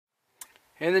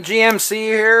In the GMC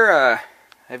here,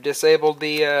 I've disabled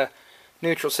the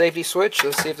neutral safety switch.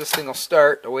 Let's see if this thing will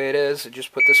start the way it is. I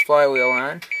just put this flywheel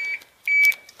on.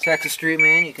 Texas Street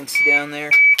Man, you can see down there,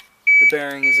 the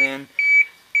bearing is in.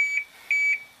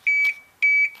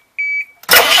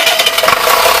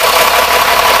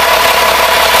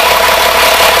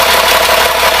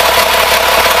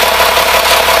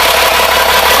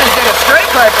 It's got a straight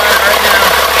pipe on it right now.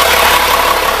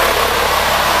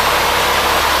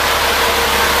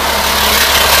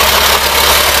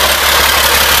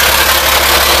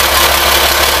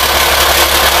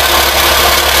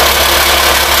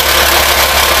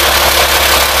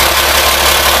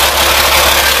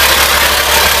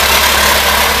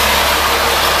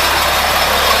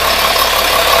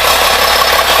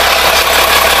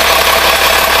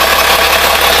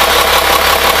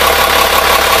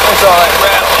 All that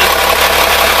rattling,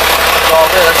 all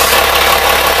this.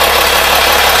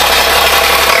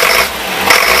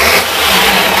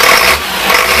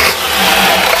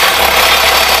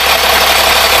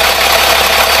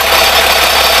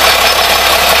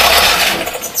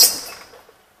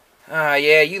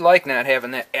 Yeah, you like not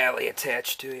having that alley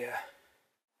attached to you.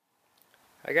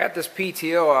 I got this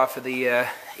PTO off of the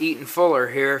Eaton Fuller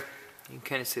here. You can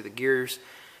kind of see the gears.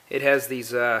 It has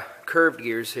these curved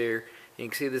gears here. You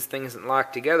can see this thing isn't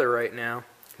locked together right now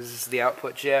because this is the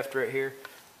output shaft right here.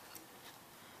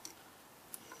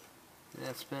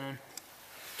 That's spinning.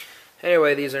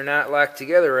 Anyway, these are not locked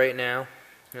together right now,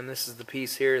 and this is the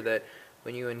piece here that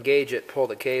when you engage it, pull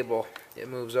the cable, it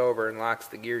moves over and locks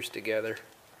the gears together.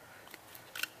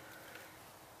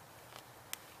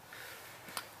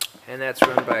 And that's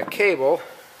run by a cable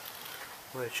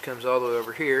which comes all the way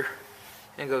over here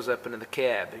and goes up into the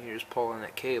cab, and you just pull on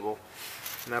that cable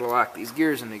and that'll lock these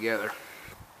gears in together.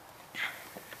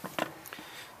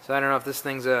 So I don't know if this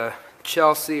thing's a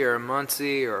Chelsea or a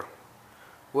Muncie or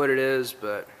what it is,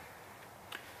 but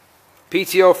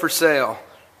PTO for sale.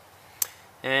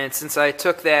 And since I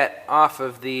took that off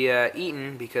of the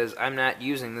Eaton because I'm not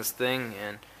using this thing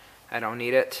and I don't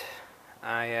need it,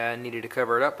 I needed to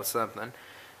cover it up with something.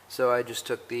 So I just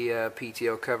took the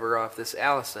PTO cover off this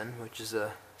Allison, which is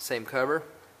the same cover,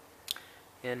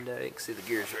 and you can see the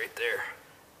gears right there.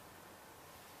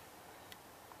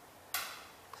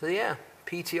 So yeah,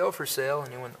 PTO for sale,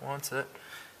 anyone that wants it.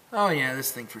 Oh yeah,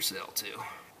 this thing for sale too.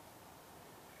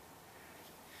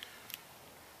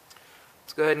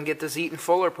 Let's go ahead and get this Eaton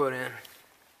Fuller put in.